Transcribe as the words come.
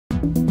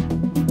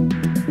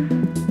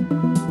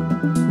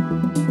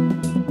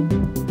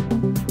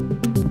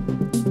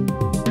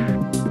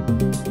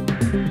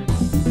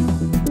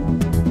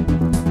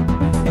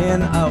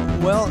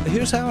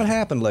here's how it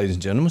happened, ladies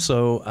and gentlemen.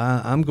 So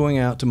I'm going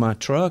out to my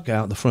truck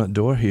out the front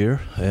door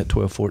here at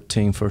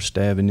 1214 First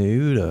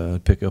Avenue to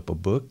pick up a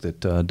book that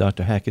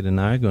Dr. Hackett and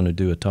I are going to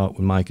do a Talk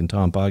with Mike and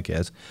Tom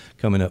podcast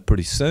coming up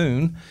pretty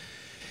soon.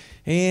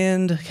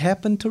 And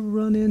happened to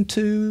run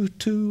into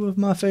two of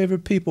my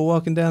favorite people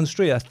walking down the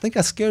street. I think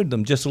I scared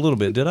them just a little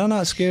bit. Did I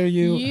not scare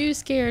you? You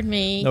scared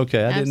me.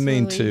 Okay, I didn't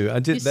mean to. I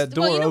did. That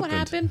door well, you know opened. What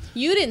happened?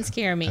 You didn't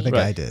scare me. I think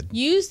I did.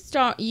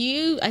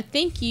 I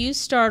think you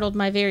startled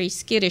my very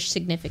skittish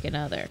significant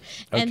other.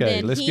 And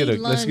Okay, then let's get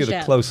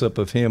a close up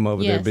of him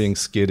over there being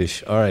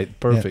skittish. All right,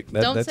 perfect.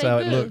 Yeah. That's how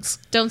it looks.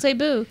 Don't say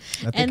boo.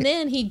 And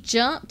then he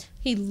jumped.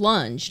 He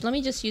lunged. Let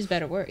me just use a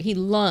better word. He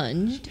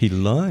lunged. He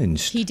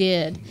lunged. He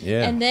did.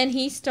 Yeah. And then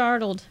he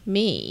startled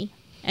me.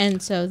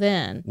 And so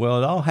then.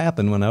 Well, it all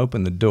happened when I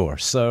opened the door.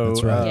 So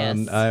that's right.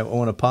 Yes. I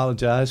want to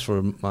apologize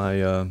for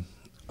my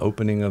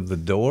opening of the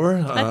door.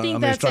 I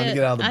think was trying to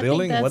get out of the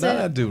building. What did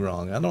I do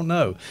wrong? I don't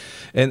know.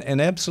 And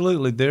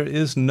absolutely, there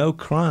is no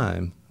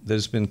crime that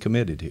has been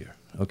committed here.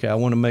 Okay, I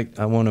want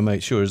to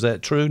make sure. Is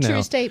that true? Now,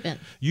 true statement.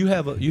 You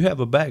have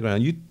a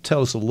background. You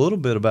tell us a little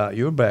bit about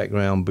your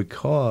background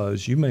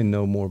because you may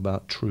know more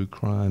about true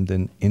crime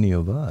than any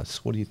of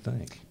us. What do you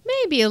think?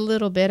 Maybe a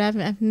little bit.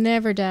 I've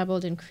never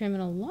dabbled in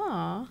criminal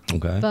law.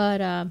 Okay. But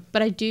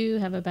I do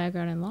have a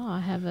background in law.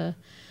 I have a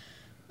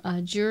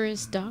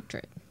Juris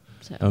Doctorate.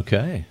 So.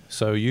 Okay,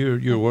 so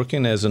you're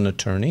working as an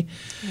attorney.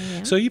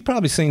 Yeah. So you've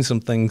probably seen some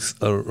things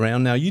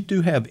around. Now, you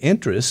do have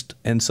interest,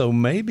 and so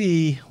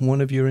maybe one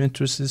of your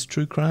interests is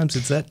true crimes.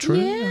 Is that true?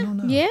 Yeah, I don't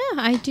know. Yeah,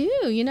 I do.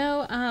 You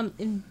know,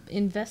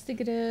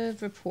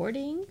 investigative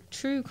reporting,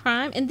 true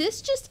crime. And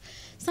it's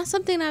not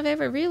something I've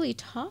ever really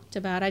talked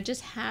about. I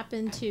just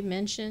happened to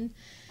mention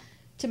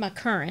to my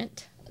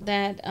current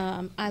that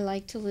I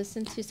like to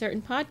listen to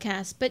certain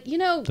podcasts. But, you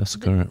know. That's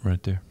current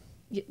right there.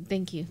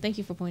 Thank you. Thank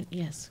you for pointing.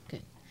 Yes,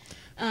 good.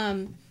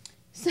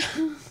 So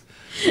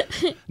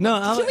no,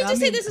 can we just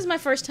say this is my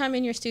first time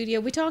in your studio?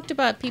 We talked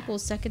about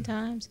people's second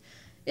times.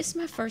 This is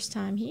my first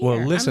time here.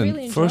 Well, listen, I'm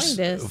really enjoying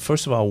this.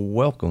 First of all,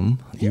 welcome.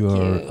 You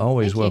are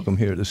always welcome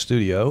here at the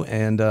studio,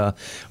 and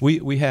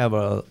we have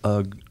a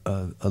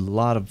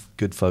lot of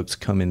good folks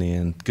coming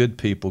in, good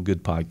people,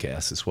 good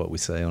podcasts is what we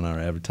say on our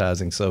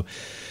advertising. So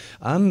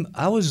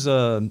I was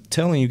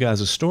telling you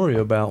guys a story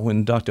about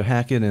when Dr.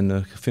 Hackett and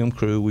the film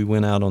crew, we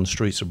went out on the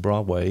streets of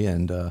Broadway,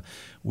 and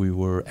we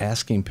were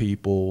asking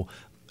people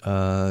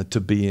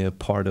to be a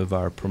part of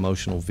our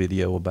promotional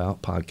video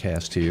about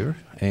podcast here.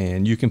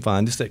 And you can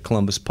find us at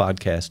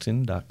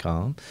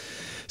columbuspodcasting.com.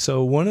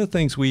 So one of the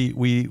things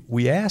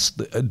we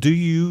asked, do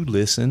you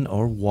listen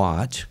or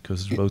watch,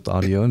 because it's both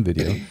audio and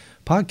video,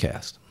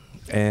 podcast?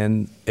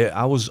 And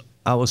I was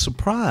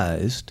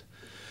surprised.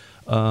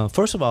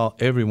 First of all,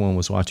 everyone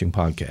was watching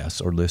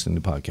podcasts or listening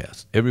to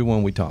podcasts.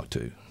 Everyone we talked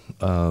to.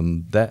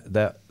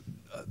 That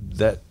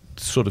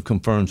sort of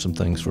confirmed some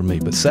things for me.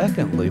 But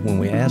secondly, when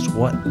we asked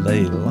what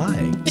they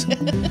liked,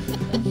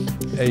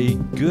 a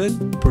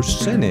good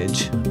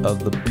percentage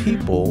of the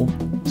people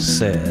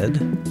said,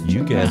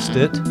 you guessed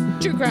it,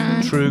 True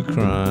crime. True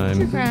crime.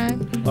 True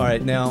crime. All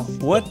right, now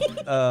what?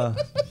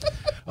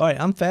 All right,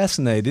 I'm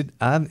fascinated.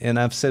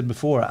 I've said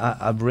before,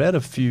 I've read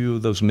a few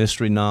of those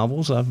mystery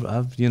novels. I've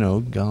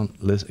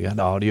got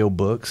audio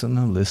books and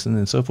I'm listening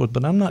and so forth,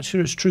 but I'm not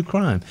sure it's true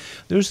crime.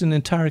 There's an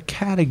entire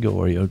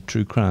category of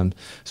true crime.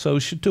 So,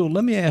 Sheetul,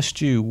 let me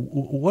ask you,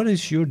 what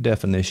is your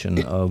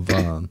definition of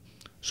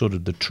sort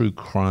of the true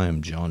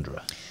crime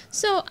genre?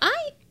 So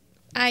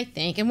I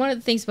think, and one of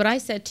the things what I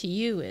said to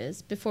you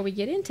is, before we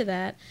get into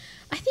that,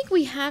 I think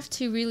we have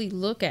to really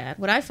look at,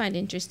 what I find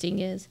interesting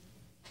is,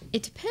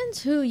 it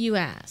depends who you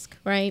ask,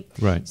 right?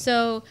 Right.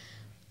 So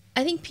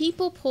I think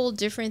people pull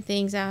different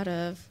things out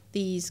of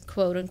these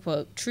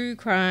quote-unquote true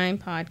crime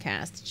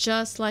podcasts,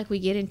 just like we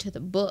get into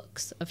the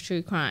books of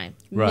true crime.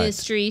 Right.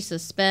 Mystery,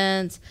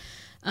 suspense.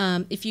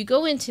 If you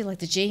go into like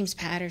the James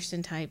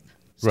Patterson type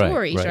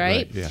stories,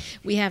 right? Yeah.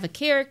 We have a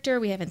character,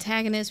 we have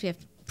antagonists, we have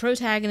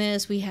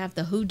protagonists, we have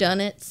the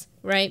whodunits,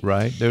 right?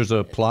 Right. There's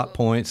a plot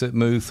points that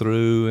move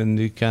through and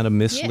you kind of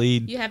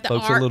mislead you have the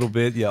folks arc, a little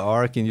bit. Yeah,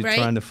 arc, and you're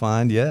trying to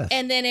find, yes.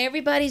 And then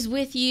everybody's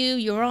with you,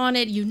 you're on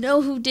it, you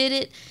know who did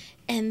it.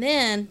 And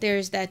then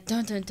there's that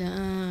dun dun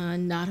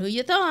dun, not who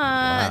you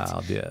thought.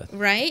 Wow, yeah.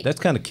 Right? That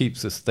kind of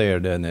keeps us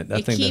there, doesn't it?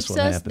 I think that's what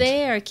happens. It keeps us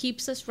there. It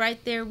keeps us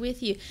right there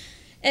with you.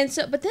 And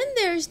so, but then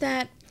there's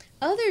that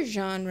other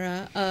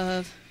genre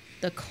of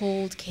the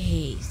cold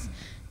case.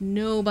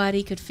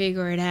 Nobody could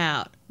figure it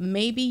out.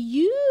 Maybe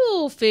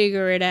you'll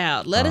figure it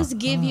out. Let us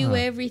give you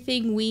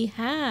everything we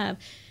have.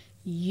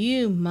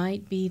 You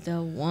might be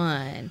the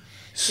one.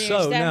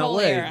 So now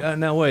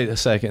wait a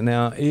second.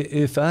 Now,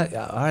 if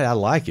I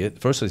like it.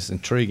 First, it's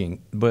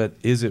intriguing, but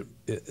is it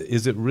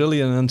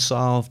really an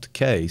unsolved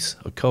case,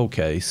 a cold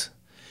case,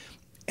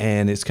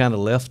 and it's kind of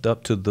left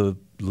up to the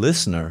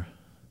listener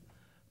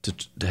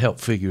to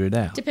help figure it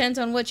out? Depends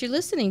on what you're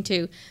listening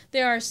to.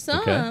 There are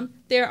some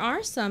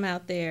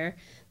out there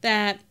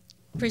that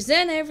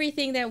present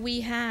everything that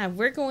we have.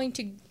 We're going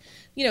to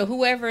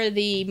whoever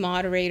the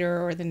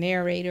moderator or the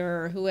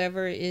narrator or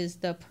whoever is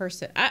the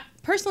person.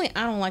 Personally,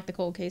 I don't like the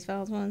cold case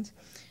files ones.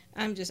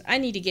 I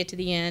need to get to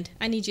the end.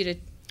 I need you to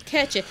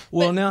catch it.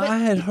 Well, I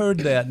had heard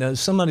that. Now,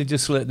 somebody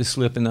just let this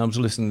slip, and I was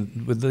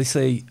listening. But they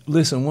say,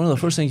 listen, one of the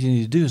first things you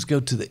need to do is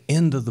go to the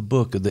end of the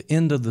book or the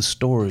end of the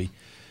story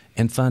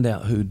and find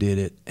out who did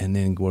it, and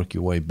then work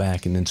your way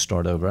back and then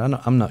start over.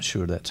 I'm not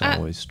sure that's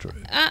always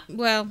true.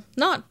 Well,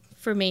 not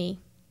for me.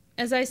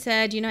 As I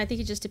said, I think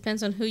it just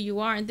depends on who you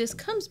are. And this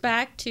comes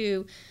back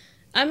to,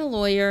 I'm a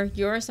lawyer,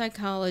 you're a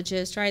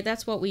psychologist, right?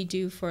 That's what we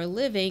do for a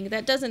living.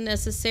 That doesn't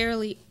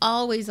necessarily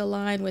always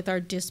align with our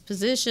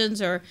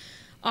dispositions or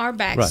our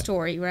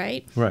backstory,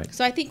 right? Right.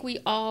 So I think we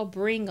all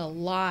bring a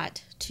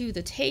lot to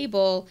the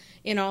table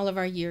in all of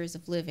our years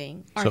of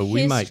living. Our so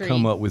we might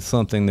come up with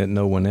something that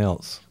no one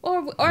else.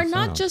 Or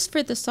not just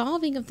for the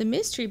solving of the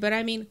mystery, but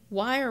I mean,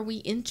 why are we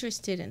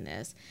interested in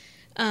this?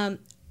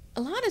 A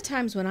lot of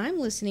times when I'm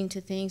listening to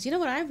things,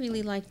 what I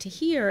really like to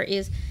hear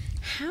is,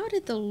 how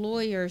did the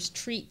lawyers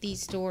treat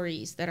these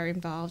stories that are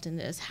involved in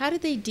this? How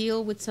did they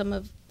deal with some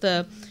of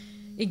the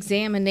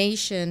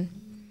examination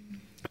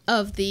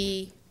of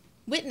the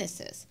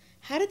witnesses?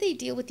 How did they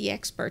deal with the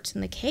experts in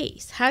the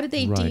case? How did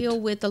they deal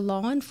with the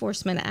law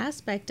enforcement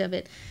aspect of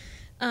it?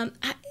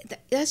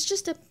 That's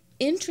just an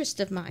interest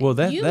of mine. Well,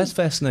 that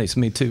fascinates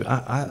me too.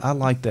 I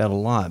like that a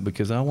lot,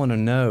 because I want to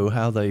know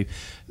how they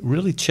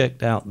really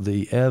checked out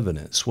the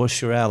evidence.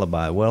 What's your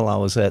alibi? Well, I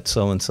was at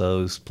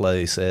so-and-so's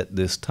place at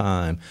this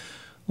time.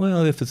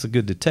 Well, if it's a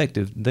good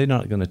detective, they're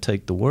not going to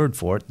take the word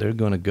for it. They're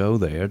going to go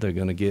there. They're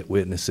going to get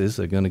witnesses.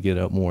 They're going to get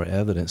up more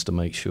evidence to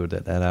make sure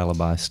that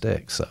alibi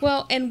sticks. So.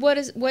 Well, and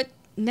what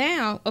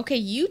now? Okay,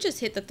 you just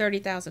hit the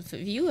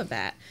 30,000-foot view of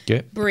that.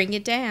 Yep. Bring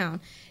it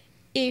down.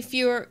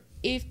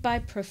 If by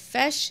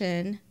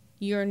profession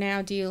you're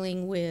now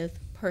dealing with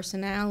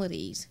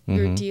personalities,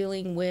 you're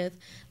dealing with,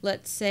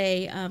 let's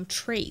say,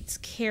 traits,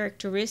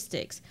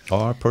 characteristics.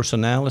 Or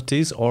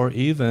personalities, or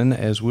even,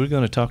 as we're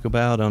going to talk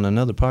about on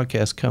another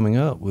podcast coming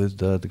up with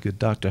the good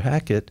Dr.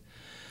 Hackett,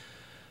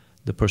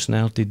 the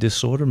personality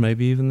disorder,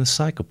 maybe even the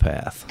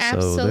psychopath.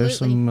 Absolutely. So there's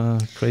some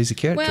crazy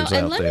characters out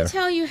there. Well, and let me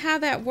tell you how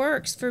that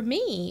works for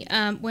me.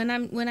 When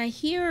I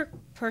hear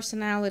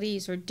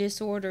personalities or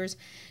disorders,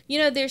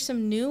 there's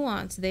some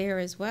nuance there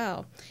as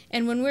well.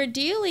 And when we're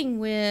dealing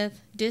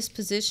with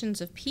dispositions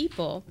of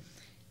people,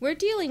 we're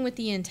dealing with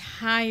the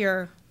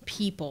entire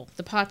people,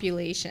 the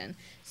population.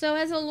 So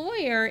as a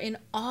lawyer, in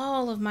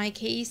all of my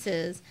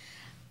cases,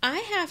 I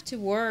have to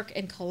work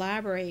and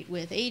collaborate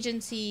with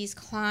agencies,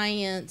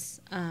 clients,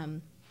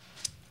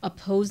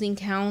 opposing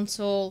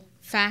counsel,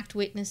 fact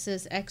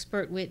witnesses,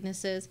 expert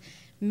witnesses.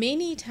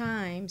 Many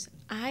times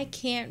I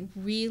can't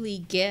really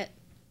get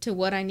to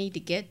what I need to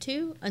get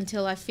to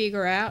until I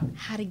figure out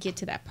how to get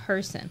to that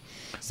person.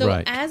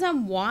 So as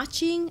I'm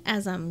watching,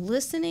 as I'm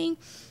listening,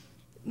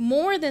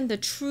 more than the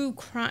true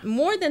crime,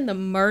 more than the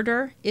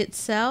murder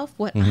itself,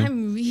 what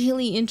I'm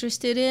really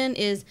interested in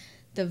is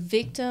the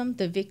victim,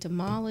 the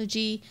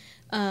victimology.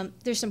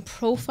 There's some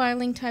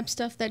profiling type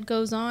stuff that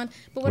goes on.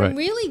 But what I'm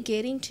really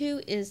getting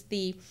to is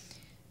the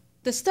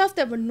stuff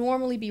that would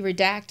normally be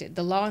redacted,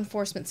 the law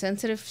enforcement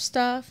sensitive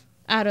stuff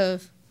out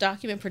of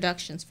document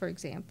productions, for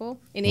example.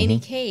 In any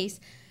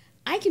case,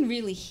 I can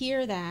really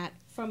hear that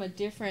from a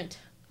different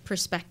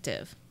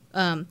perspective.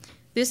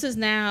 This is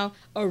now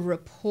a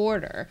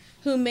reporter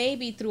who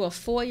maybe through a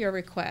FOIA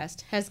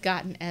request has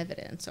gotten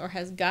evidence or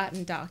has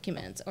gotten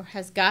documents or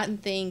has gotten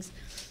things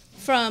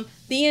from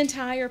the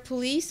entire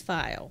police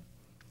file.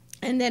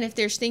 And then if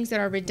there's things that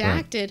are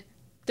redacted,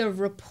 the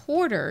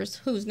reporters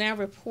who's now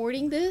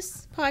reporting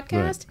this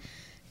podcast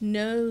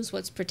knows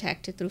what's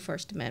protected through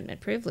First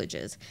Amendment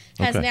privileges,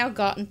 has now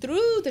gotten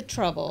through the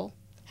trouble,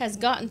 has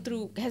gotten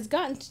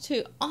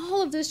to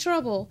all of this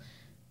trouble,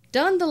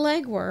 done the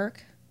legwork,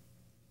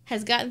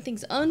 has gotten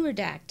things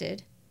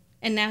unredacted,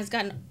 and now has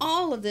gotten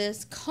all of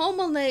this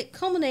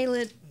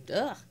culminated.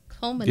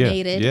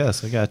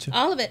 Yes, I got you.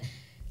 All of it,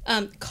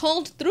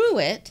 culled through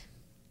it,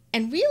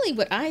 and really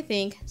what I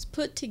think has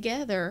put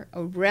together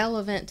a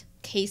relevant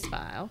case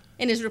file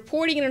and is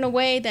reporting it in a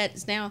way that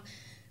is now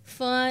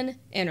fun,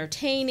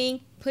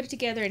 entertaining, put it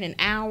together in an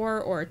hour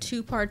or a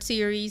 2-part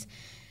series.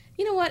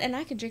 You know what? And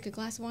I can drink a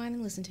glass of wine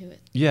and listen to it.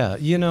 Yeah,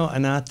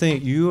 and I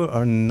think you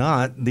are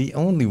not the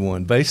only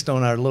one. Based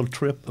on our little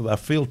trip, our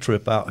field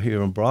trip out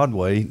here on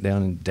Broadway,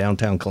 down in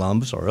downtown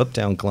Columbus, or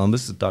uptown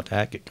Columbus, as Dr.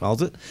 Hackett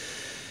calls it.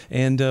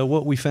 And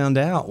what we found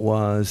out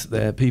was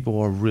that people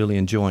are really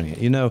enjoying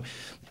it.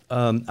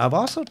 I've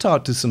also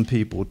talked to some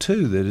people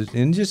too that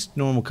in just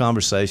normal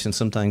conversation,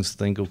 sometimes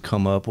things will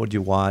come up. What'd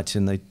you watch?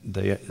 And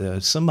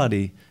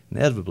somebody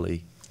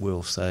inevitably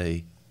will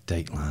say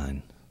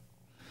Dateline.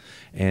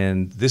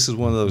 And this is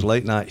one of those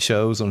late night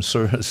shows on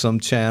some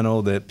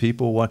channel that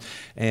people watch,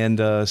 and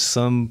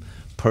some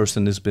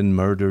person has been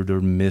murdered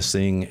or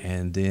missing,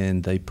 and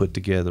then they put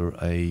together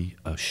a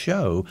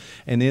show.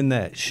 And in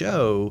that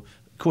show,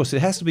 of course,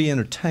 it has to be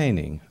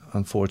entertaining,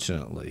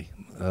 unfortunately.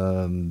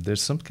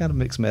 there's some kind of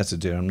mixed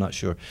message there. I'm not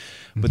sure.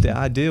 But the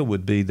idea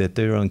would be that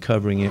they're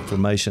uncovering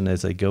information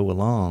as they go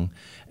along.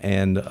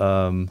 And,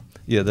 so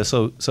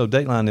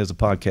Dateline is a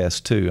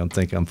podcast, too.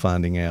 I'm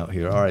finding out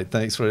here. All right,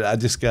 thanks I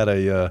just got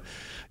a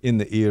in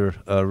the ear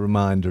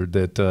reminder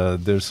that there are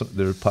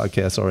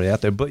podcasts already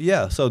out there. But,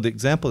 yeah, so the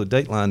example of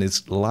Dateline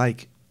is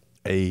like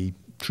a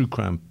true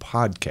crime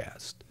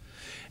podcast.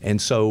 And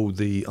so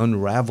the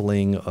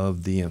unraveling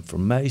of the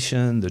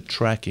information, the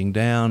tracking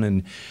down,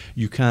 and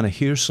you kind of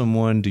hear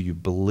someone, do you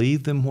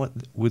believe them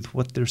with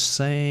what they're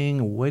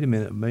saying? Wait a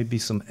minute, maybe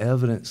some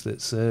evidence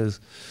that says,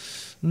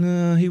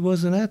 no, he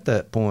wasn't at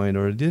that point,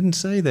 or didn't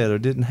say that, or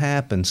didn't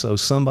happen. So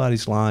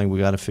somebody's lying. We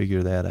got to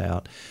figure that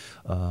out.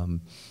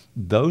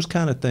 Those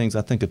kind of things,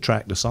 I think,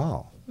 attract us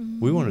all.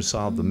 Mm-hmm. We want to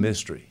solve the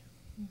mystery.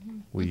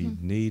 We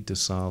need to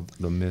solve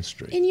the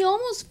mystery. And you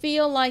almost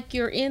feel like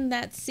you're in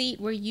that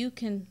seat where you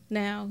can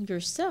now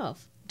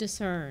yourself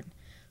discern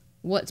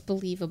what's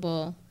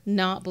believable,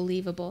 not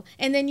believable.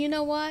 And then you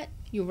know what?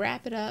 You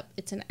wrap it up.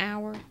 It's an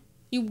hour.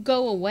 You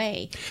go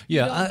away.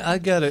 Yeah, I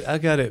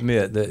gotta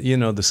admit that,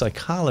 the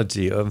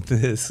psychology of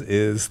this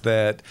is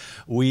that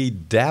we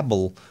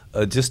dabble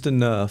just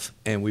enough,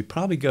 and we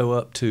probably go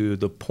up to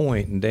the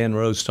point, and Dan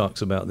Rose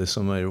talks about this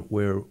somewhere,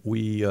 where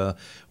we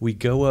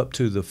go up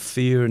to the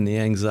fear and the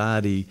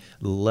anxiety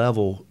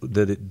level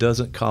that it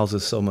doesn't cause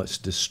us so much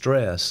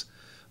distress,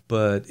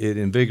 but it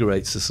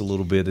invigorates us a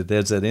little bit. It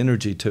adds that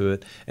energy to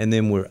it, and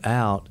then we're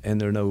out, and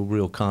there are no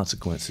real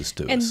consequences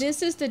to us. And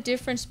this is the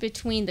difference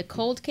between the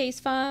cold case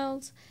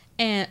files,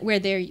 and where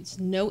there's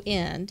no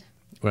end,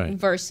 right,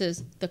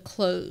 versus the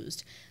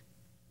closed.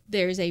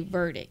 There's a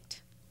verdict.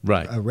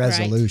 Right. A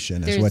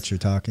resolution is what you're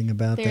talking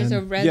about then? There's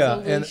a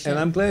resolution. Yeah, and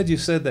I'm glad you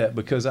said that,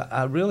 because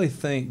I really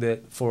think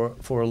that for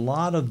a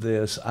lot of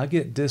this, I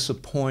get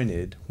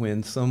disappointed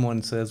when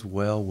someone says,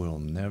 well, we'll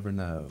never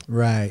know.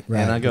 Right.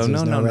 And I go,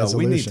 no,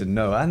 we need to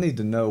know. I need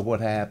to know what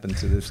happened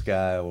to this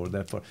guy or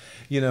that.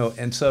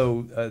 And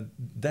so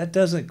that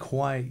doesn't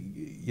quite,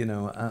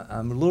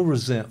 I'm a little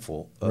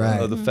resentful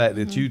of the fact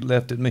that you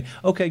left it to me.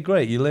 Okay,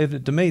 great, you left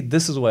it to me.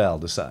 This is the way I'll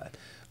decide.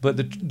 But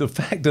the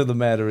fact of the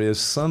matter is,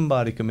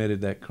 somebody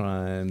committed that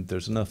crime.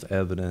 There's enough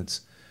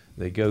evidence.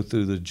 They go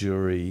through the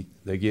jury.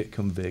 They get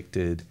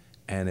convicted.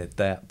 And at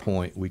that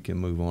point, we can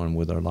move on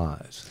with our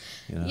lives.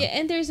 Yeah,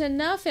 and there's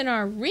enough in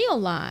our real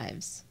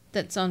lives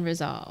that's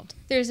unresolved.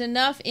 There's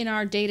enough in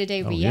our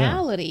day-to-day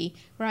reality,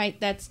 right,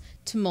 that's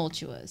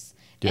tumultuous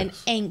and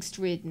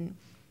angst-ridden.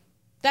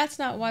 That's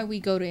not why we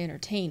go to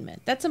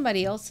entertainment. That's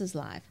somebody else's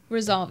life.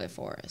 Resolve it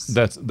for us.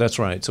 That's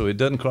right. So it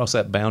doesn't cross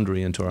that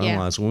boundary into our own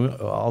lives.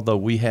 Although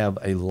we have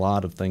a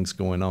lot of things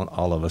going on,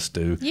 all of us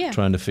do,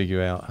 trying to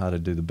figure out how to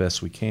do the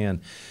best we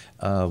can.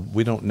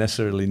 We don't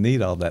necessarily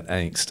need all that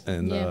angst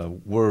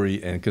and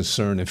worry and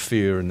concern and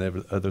fear and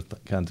other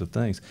kinds of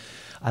things.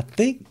 I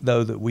think,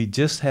 though, that we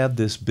just have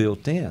this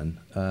built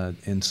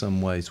in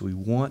some ways. We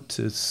want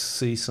to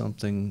see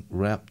something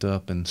wrapped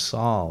up and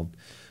solved,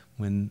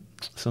 when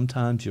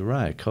sometimes you're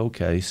right, cold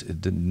case,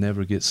 it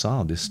never gets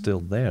solved. It's still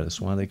there. That's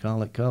why they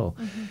call it cold.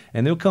 Mm-hmm.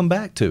 And they'll come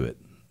back to it.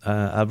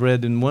 I've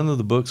read in one of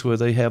the books where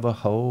they have a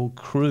whole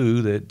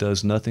crew that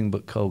does nothing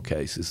but cold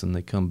cases, and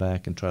they come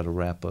back and try to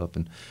wrap up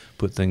and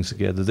put things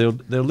together.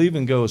 They'll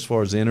even go as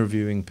far as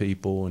interviewing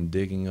people and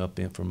digging up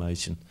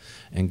information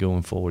and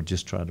going forward,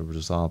 just try to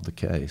resolve the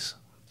case.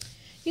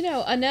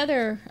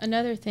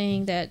 Another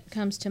thing that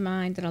comes to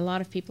mind that a lot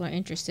of people are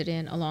interested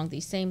in along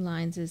these same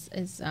lines is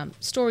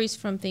stories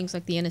from things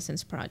like the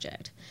Innocence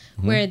Project,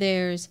 where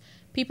there's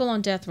people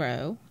on death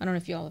row. I don't know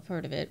if you all have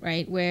heard of it,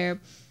 right? Where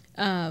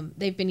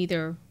they've been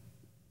either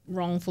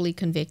wrongfully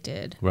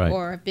convicted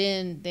or have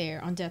been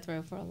there on death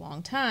row for a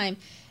long time.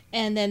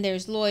 And then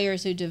there's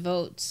lawyers who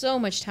devote so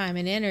much time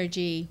and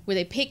energy where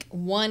they pick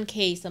one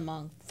case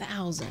among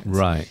thousands.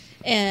 Right.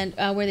 And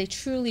where they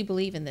truly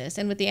believe in this.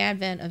 And with the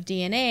advent of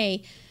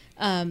DNA,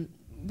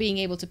 being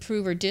able to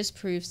prove or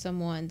disprove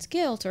someone's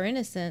guilt or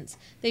innocence,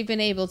 they've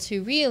been able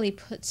to really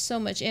put so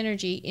much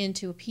energy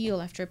into appeal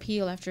after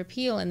appeal after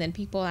appeal. And then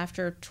people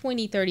after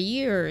 20, 30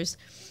 years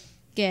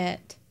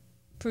get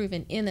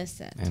proven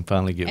innocent. And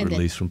finally get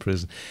released from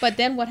prison. But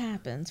then what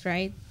happens,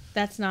 right?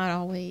 That's not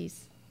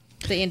always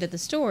the end of the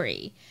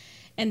story.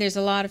 And there's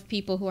a lot of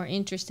people who are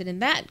interested in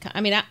that.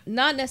 I mean,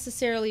 not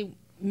necessarily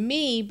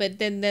me, but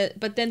then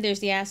there's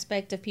the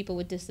aspect of people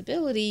with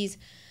disabilities,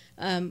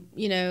 who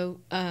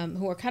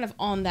are kind of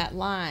on that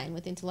line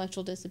with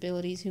intellectual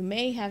disabilities, who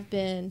may have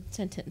been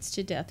sentenced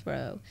to death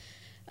row.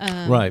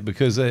 Right,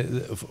 because there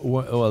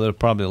are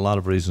probably a lot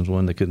of reasons.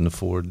 One, they couldn't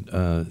afford,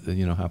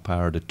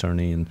 high-powered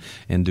attorney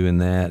and doing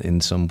that. In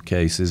some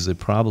cases, they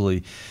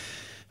probably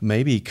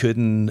maybe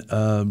couldn't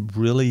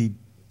really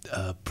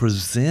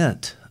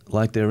present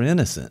like they're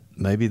innocent.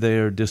 Maybe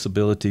their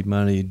disability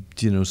money,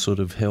 sort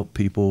of help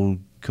people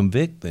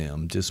convict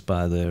them just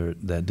by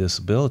that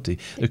disability.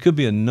 There could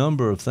be a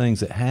number of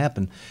things that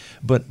happen,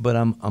 but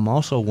I'm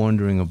also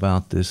wondering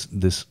about this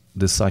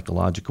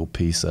psychological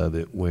piece of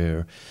it,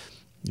 where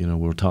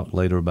we'll talk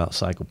later about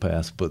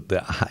psychopaths, but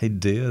the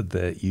idea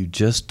that you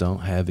just don't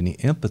have any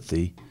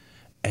empathy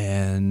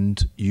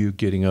and you're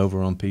getting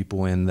over on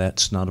people, and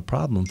that's not a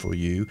problem for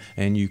you,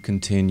 and you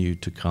continue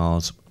to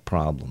cause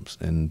problems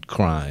and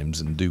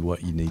crimes and do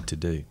what you need to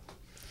do.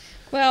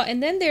 Well,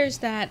 and then there's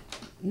that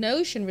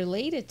notion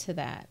related to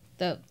that,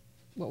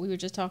 what we were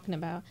just talking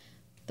about,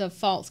 the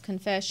false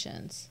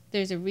confessions.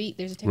 There's a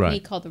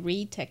technique called the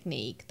Reed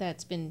technique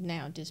that's been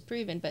now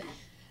disproven, but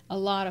a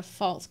lot of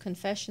false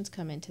confessions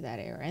come into that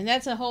era. And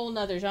that's a whole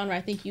nother genre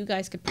I think you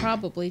guys could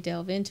probably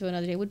delve into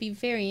another day. It would be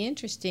very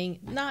interesting,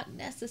 not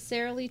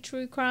necessarily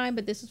true crime,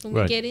 but this is when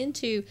we get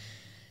into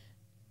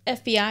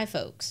FBI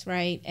folks,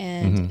 right?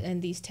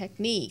 And these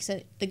techniques.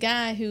 The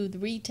guy who the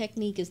Reed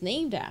technique is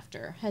named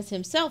after has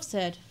himself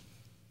said,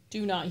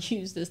 do not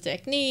use this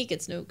technique.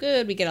 It's no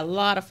good. We get a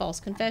lot of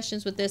false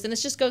confessions with this, and it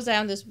just goes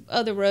down this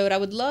other road. I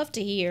would love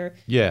to hear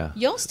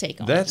y'all's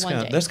take on it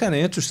one day. That's kind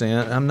of interesting.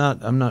 I'm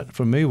not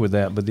familiar with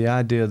that, but the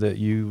idea that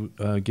you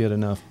get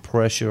enough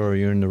pressure, or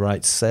you're in the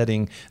right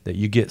setting, that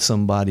you get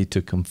somebody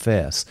to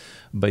confess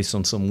based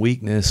on some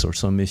weakness or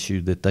some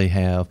issue that they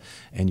have,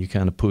 and you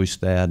kind of push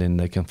that, and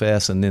they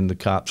confess, and then the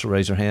cops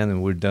raise their hand,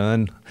 and we're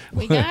done.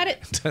 We got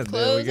it. There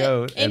Close we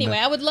go. it. Anyway,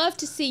 I would love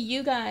to see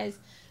you guys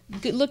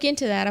look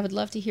into that. I would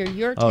love to hear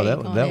your take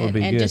on that would it,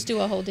 be and good. just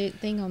do a whole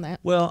thing on that.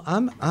 Well,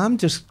 I'm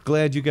just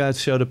glad you guys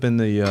showed up in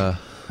the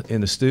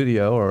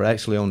studio, or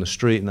actually on the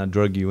street, and I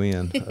drug you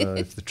in,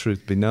 if the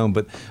truth be known.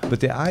 But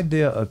the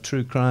idea of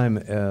true crime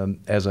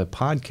as a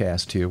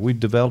podcast here, we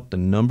developed a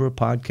number of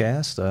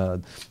podcasts.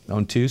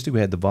 On Tuesday, we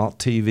had the Vault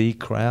TV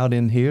crowd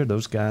in here.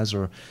 Those guys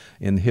are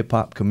in the hip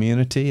hop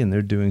community, and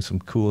they're doing some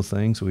cool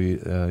things. We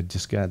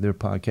just got their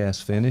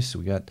podcast finished.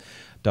 We got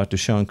Dr.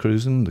 Sean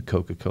Cruzen, the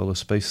Coca-Cola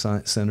Space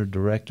Science Center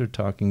director,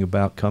 talking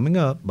about, coming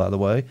up, by the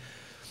way,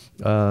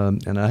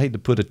 and I hate to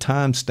put a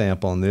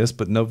timestamp on this,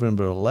 but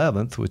November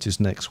 11th, which is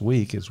next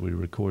week as we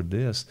record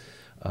this,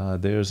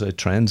 there's a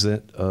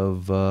transit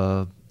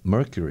of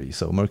Mercury.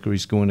 So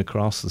Mercury's going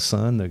across the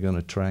sun. They're going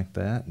to track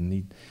that, and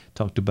he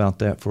talked about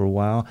that for a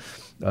while.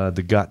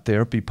 The Got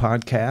Therapy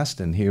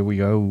podcast, and here we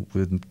go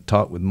with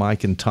talk with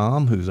Mike and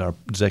Tom, who's our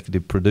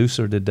executive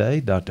producer today.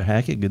 Dr.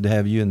 Hackett, good to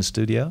have you in the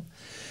studio.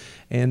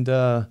 And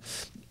I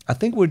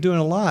think we're doing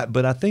a lot,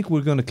 but I think we're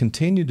going to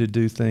continue to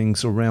do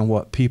things around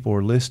what people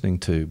are listening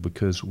to,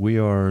 because we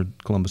are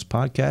Columbus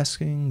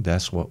Podcasting.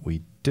 That's what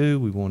we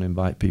do. We want to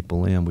invite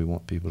people in. We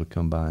want people to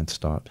come by and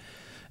start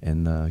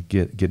and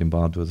get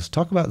involved with us.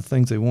 Talk about the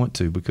things they want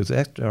to, because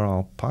after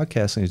all,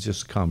 podcasting is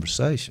just a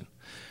conversation.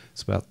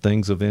 It's about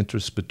things of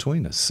interest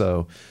between us.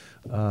 So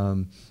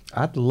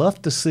I'd love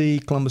to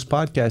see Columbus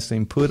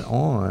Podcasting put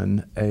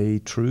on a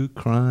true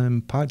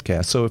crime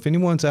podcast. So if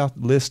anyone's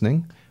out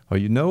listening, or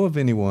you know of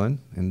anyone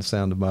in the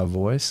sound of my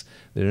voice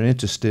that are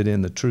interested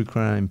in the true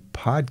crime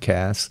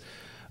podcast,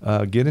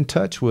 get in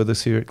touch with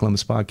us here at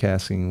Columbus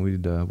Podcasting.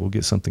 We'll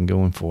get something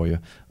going for you,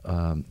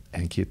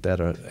 and keep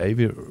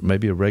that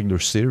maybe a regular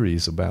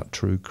series about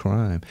true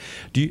crime.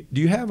 Do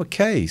you have a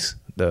case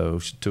though,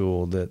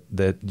 Sheetul,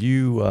 that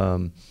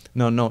you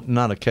no,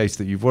 not a case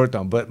that you've worked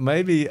on, but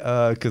maybe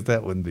because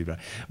that wouldn't be right.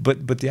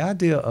 But the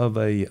idea of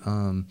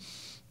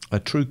a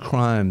true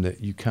crime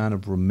that you kind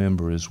of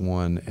remember as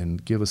one,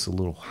 and give us a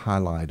little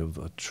highlight of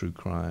a true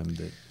crime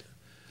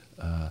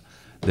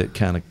that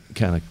kind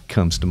of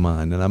comes to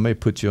mind. And I may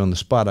put you on the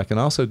spot. I can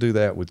also do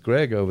that with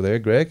Greg over there.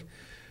 Greg,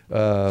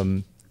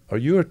 are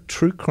you a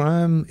true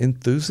crime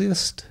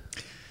enthusiast?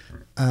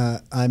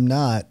 I'm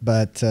not,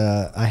 but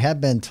I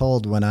have been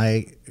told when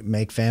I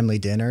make family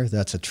dinner,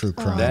 that's a true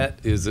crime.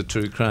 That is a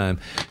true crime.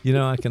 You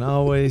know, I can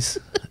always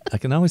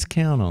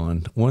count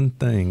on one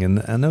thing,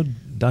 and I know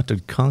Dr.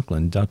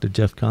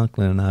 Jeff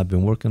Conklin, and I have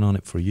been working on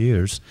it for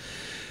years,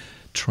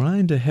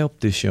 trying to help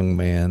this young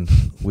man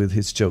with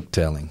his joke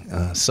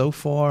telling. So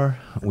far,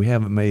 we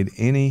haven't made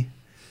any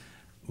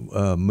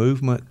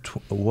movement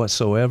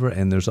whatsoever,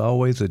 and there's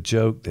always a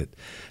joke that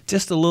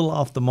just a little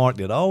off the mark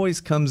that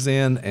always comes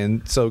in.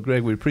 And so,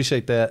 Greg, we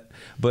appreciate that,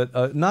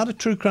 but not a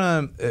true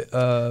crime.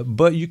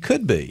 But you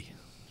could be.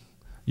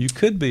 You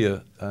could be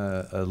a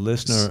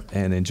listener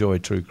and enjoy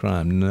true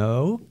crime.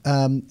 No?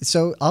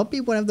 So I'll be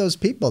one of those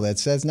people that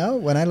says, no,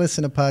 when I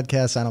listen to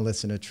podcasts, I don't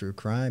listen to true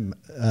crime.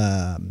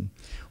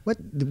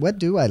 What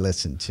do I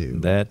listen to?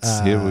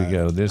 Here we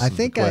go. I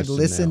think I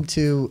listen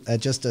to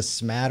just a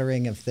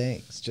smattering of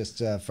things, just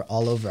for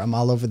all over. I'm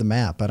all over the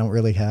map. I don't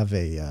really have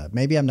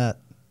maybe I'm not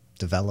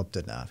developed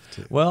enough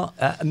to. Well,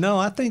 no,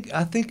 I think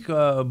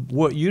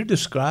what you're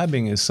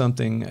describing is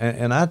something,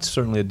 and I'd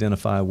certainly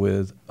identify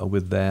with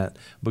that,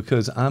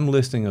 because I'm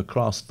listening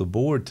across the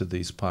board to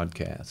these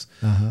podcasts.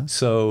 Uh-huh.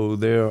 So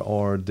there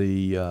are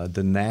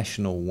the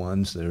national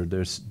ones.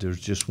 There's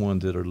just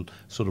ones that are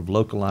sort of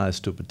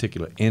localized to a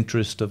particular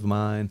interest of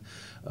mine.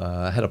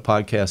 I had a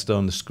podcast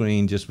on the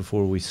screen just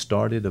before we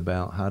started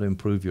about how to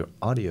improve your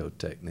audio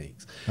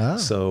techniques. Oh,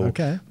 so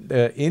okay.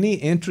 Any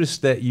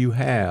interest that you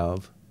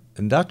have.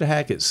 And Dr.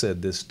 Hackett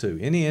said this too.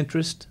 Any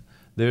interest,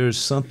 there's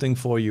something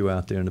for you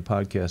out there in the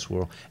podcast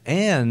world.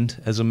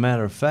 And as a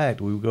matter of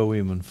fact, we will go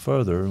even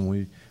further,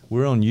 and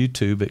we're on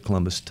YouTube at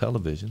Columbus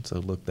Television, so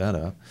look that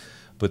up.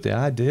 But the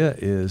idea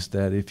is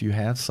that if you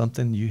have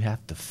something you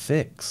have to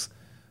fix,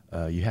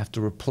 you have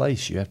to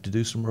replace, you have to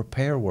do some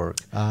repair work,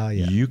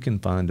 you can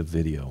find a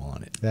video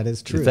on it. That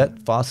is true. If that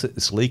faucet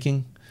is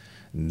leaking,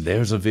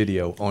 there's a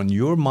video on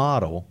your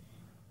model,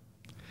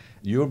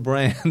 your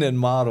brand and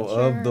model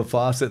of the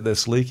faucet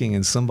that's leaking,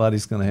 and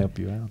somebody's going to help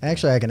you out.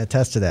 Actually, I can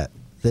attest to that.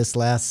 This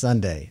last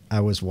Sunday,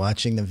 I was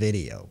watching the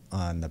video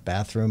on the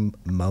bathroom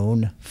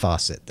moan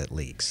faucet that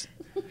leaks.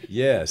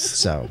 Yes.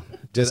 So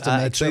just to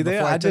make sure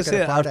before I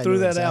threw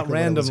that out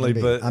randomly,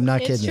 but I'm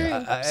not kidding you.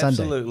 I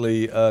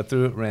absolutely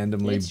threw it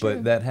randomly,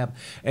 but that happened,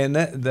 and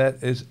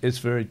it's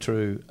very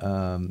true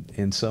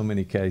in so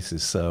many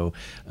cases. So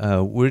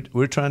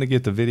we're trying to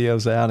get the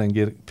videos out and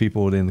get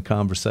people in the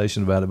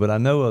conversation about it. But I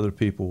know other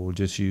people will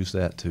just use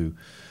that to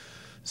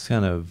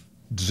kind of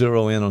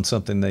zero in on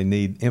something they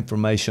need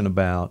information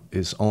about.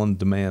 Is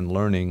on-demand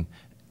learning.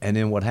 And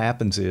then what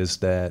happens is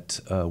that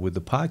with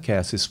the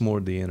podcast, it's more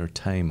the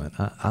entertainment.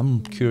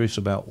 I'm curious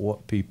about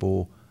what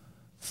people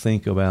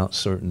think about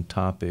certain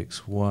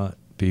topics, what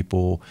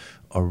people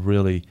are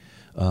really,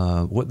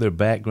 what their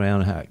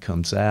background, how it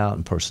comes out,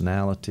 and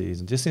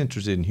personalities, and just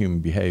interested in human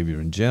behavior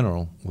in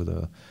general with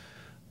a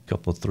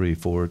couple of 3,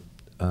 4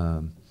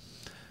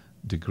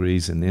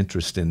 degrees and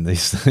interest in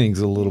these things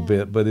a little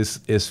bit. But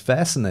it's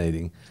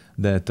fascinating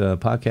that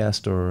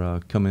podcasts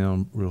are coming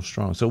on real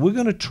strong. So we're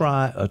going to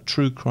try a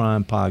true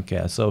crime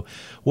podcast. So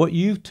what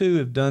you two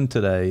have done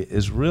today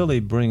is really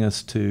bring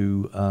us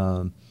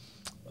to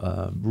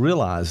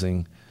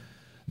realizing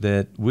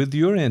that with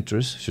your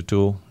interest,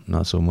 Sheetul,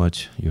 not so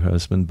much your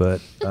husband,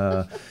 but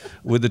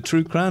with the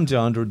true crime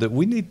genre, that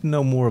we need to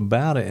know more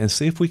about it and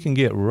see if we can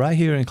get right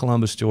here in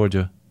Columbus,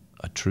 Georgia,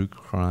 a true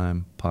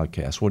crime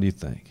podcast. What do you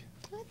think?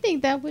 I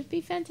think that would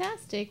be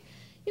fantastic.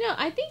 You know,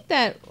 I think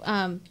that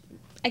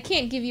I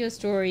can't give you a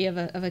story of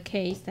a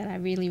case that I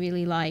really,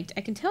 really liked.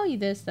 I can tell you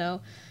this,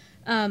 though.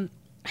 I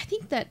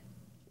think that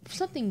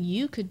something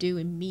you could do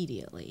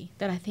immediately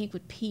that I think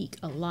would pique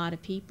a lot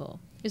of people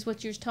is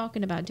what you're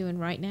talking about doing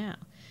right now.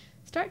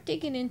 Start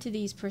digging into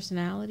these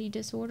personality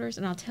disorders,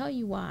 and I'll tell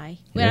you why.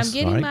 When I'm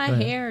getting my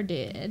hair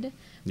did,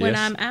 when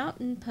I'm out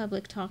in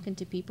public talking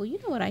to people, you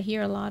know what I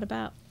hear a lot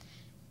about?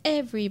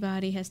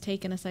 Everybody has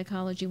taken a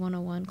Psychology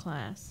 101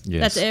 class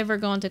that's ever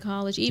gone to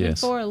college, even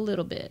for a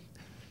little bit.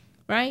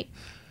 Right?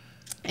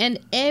 And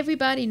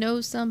everybody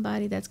knows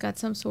somebody that's got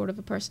some sort of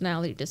a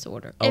personality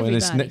disorder. Oh,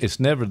 everybody. And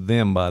it's never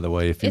them, by the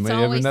way. If you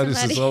may ever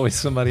notice, it's always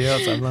somebody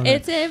else.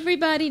 It's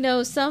everybody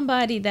knows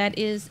somebody that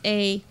is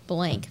a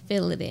blank.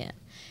 Fill it in.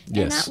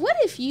 Yes. And what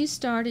if you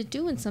started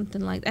doing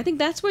something like that? I think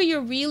that's where you're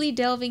really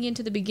delving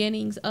into the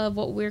beginnings of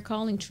what we're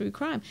calling true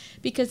crime.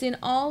 Because in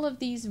all of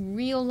these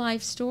real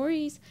life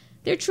stories,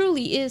 there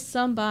truly is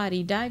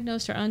somebody,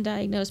 diagnosed or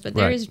undiagnosed, but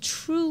there is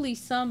truly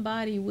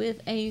somebody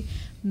with a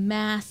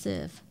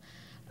massive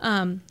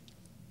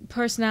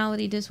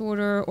personality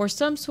disorder or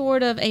some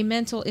sort of a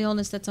mental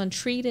illness that's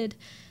untreated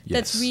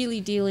that's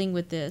really dealing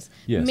with this.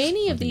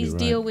 Many of these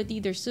deal with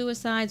either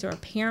suicides or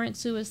apparent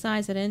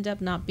suicides that end up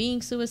not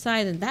being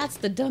suicide, and that's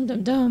the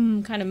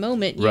dum-dum-dum kind of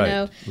moment, you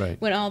know,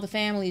 when all the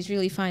family is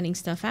really finding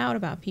stuff out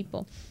about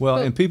people. Well,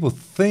 and people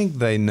think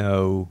they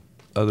know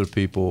other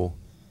people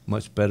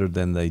much better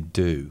than they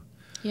do.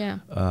 Yeah.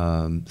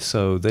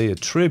 So they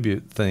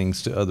attribute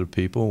things to other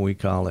people. We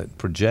call it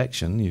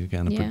projection. You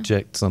kind of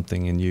project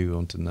something in you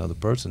onto another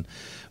person.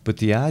 But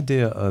the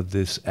idea of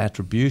this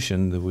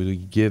attribution that we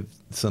give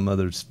some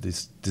others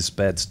this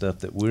bad stuff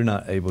that we're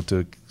not able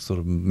to sort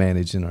of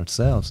manage in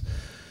ourselves.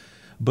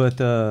 But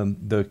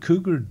the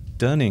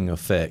Cougar-Dunning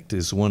effect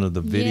is one of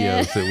the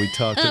videos that we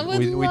talked about. I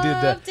would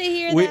love to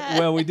hear that.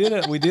 Well, we did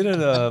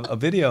a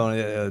video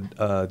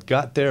on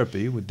Got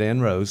Therapy with Dan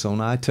Rose on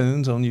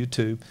iTunes, on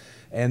YouTube.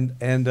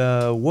 And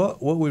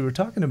what we were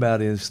talking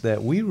about is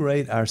that we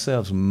rate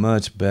ourselves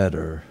much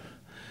better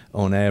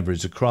on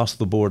average across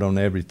the board on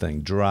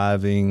everything,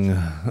 driving,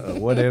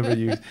 whatever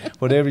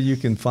you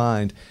can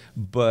find,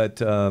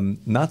 but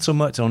not so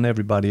much on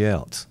everybody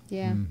else.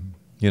 Yeah. Mm-hmm.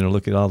 You know,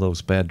 look at all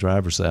those bad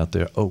drivers out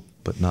there. Oh,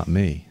 but not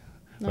me,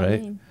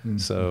 right? Mm-hmm.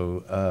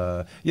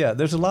 So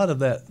there's a lot of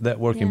that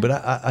working. But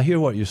I hear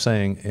what you're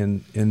saying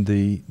in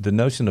the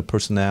notion of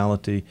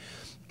personality.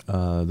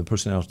 The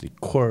personality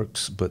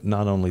quirks, but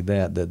not only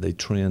that they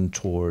trend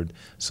toward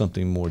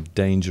something more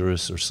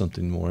dangerous or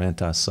something more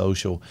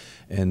antisocial,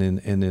 and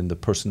in the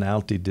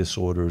personality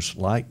disorders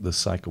like the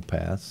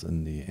psychopaths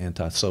and the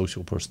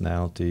antisocial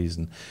personalities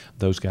and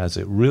those guys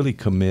that really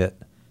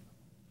commit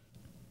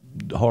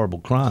horrible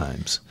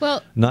crimes.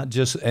 Well, not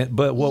just,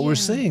 but what we're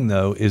seeing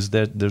though is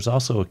that there's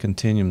also a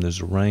continuum.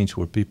 There's a range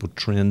where people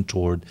trend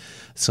toward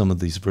some of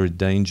these very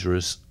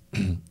dangerous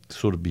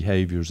sort of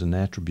behaviors and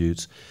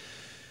attributes.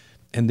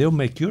 And they'll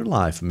make your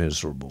life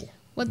miserable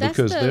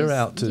because they're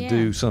out to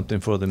do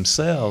something for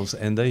themselves,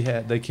 and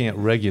they can't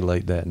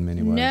regulate that in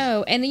many ways.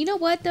 No, and you know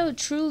what, though?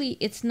 Truly,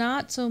 it's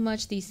not so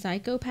much these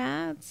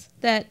psychopaths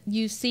that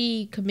you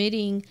see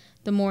committing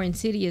the more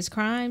insidious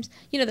crimes.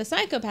 You know, the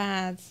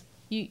psychopaths,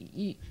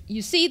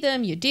 you see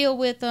them, you deal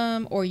with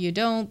them, or you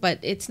don't. But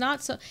it's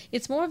not so.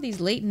 It's more of these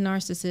latent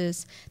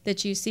narcissists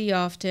that you see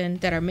often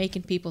that are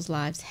making people's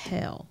lives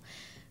hell.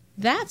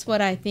 That's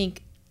what I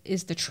think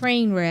is the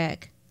train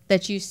wreck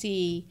that you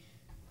see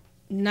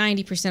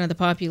 90% of the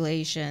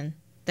population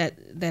that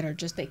are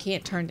just, they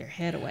can't turn their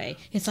head away.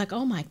 It's like,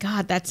 oh my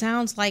God, that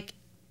sounds like,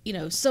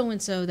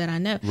 so-and-so that I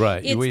know.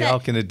 Right. We all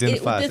can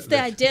identify. It's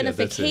the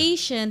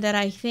identification that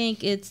I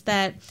think it's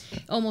that,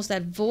 almost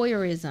that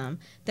voyeurism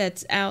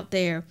that's out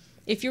there.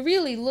 If you're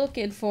really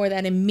looking for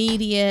that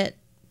immediate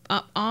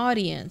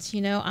audience,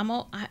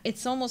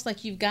 it's almost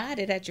like you've got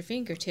it at your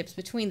fingertips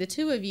between the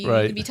two of you.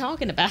 Right. You can be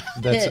talking about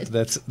it.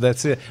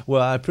 That's it.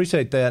 Well, I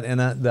appreciate that, and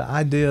the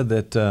idea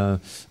that,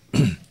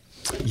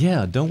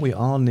 yeah, don't we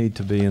all need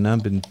to be? And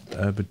I've been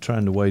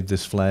trying to wave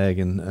this flag,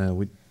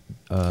 and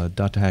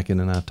Dr. Hackett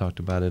and I talked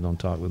about it on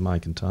Talk with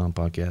Mike and Tom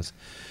podcast.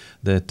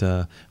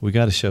 That we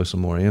got to show some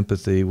more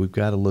empathy. We've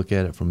got to look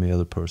at it from the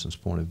other person's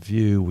point of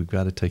view. We've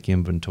got to take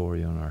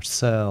inventory on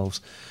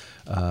ourselves.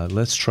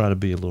 Let's try to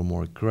be a little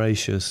more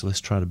gracious.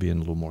 Let's try to be a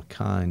little more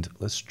kind.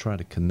 Let's try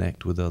to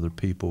connect with other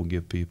people,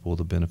 give people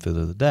the benefit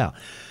of the doubt.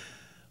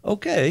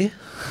 Okay,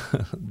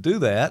 do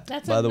that.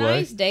 That's by a the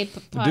nice way. day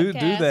podcast. Do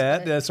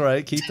that. That's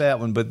right. Keep that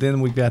one. But then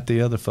we've got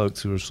the other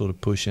folks who are sort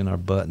of pushing our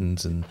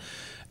buttons,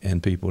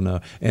 and people know.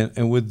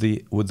 And with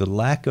the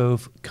lack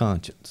of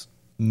conscience,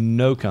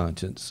 no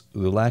conscience,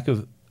 the lack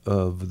of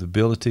the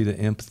ability to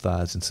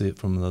empathize and see it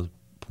from another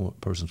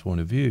person's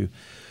point of view,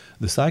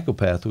 the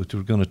psychopath, which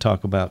we're going to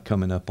talk about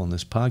coming up on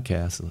this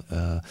podcast,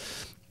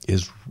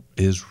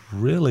 is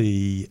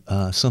really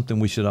something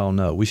we should all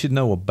know. We should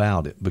know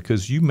about it,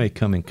 because you may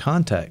come in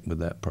contact with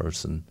that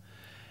person,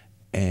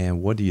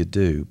 and what do you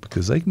do?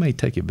 Because they may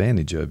take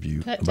advantage of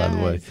you. Cut by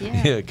ties, the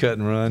way, yeah. Cut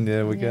and run.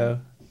 There we go.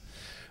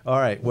 All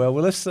right. Well,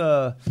 let's.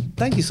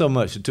 Thank you so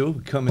much, Sheetul,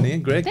 for coming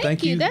in. Greg,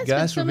 thank you That's guys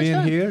been so for much being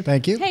fun. here.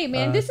 Thank you. Hey,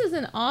 man, this is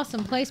an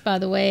awesome place, by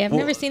the way. I've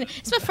never seen it.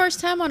 It's my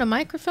first time on a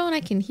microphone. I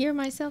can hear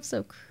myself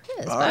so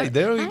crisp. All right,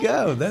 there we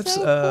go. That's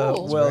so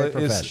cool. well, Very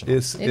professional.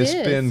 it's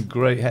been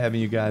great having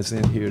you guys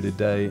in here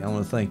today. I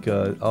want to thank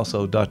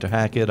also Dr.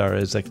 Hackett, our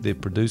executive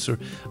producer,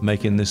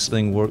 making this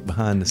thing work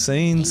behind the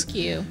scenes. Thank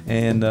you.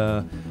 And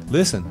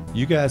listen,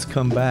 you guys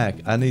come back.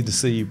 I need to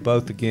see you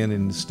both again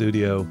in the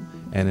studio.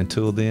 And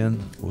until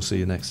then, we'll see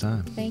you next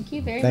time. Thank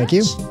you very Thank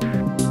much. you.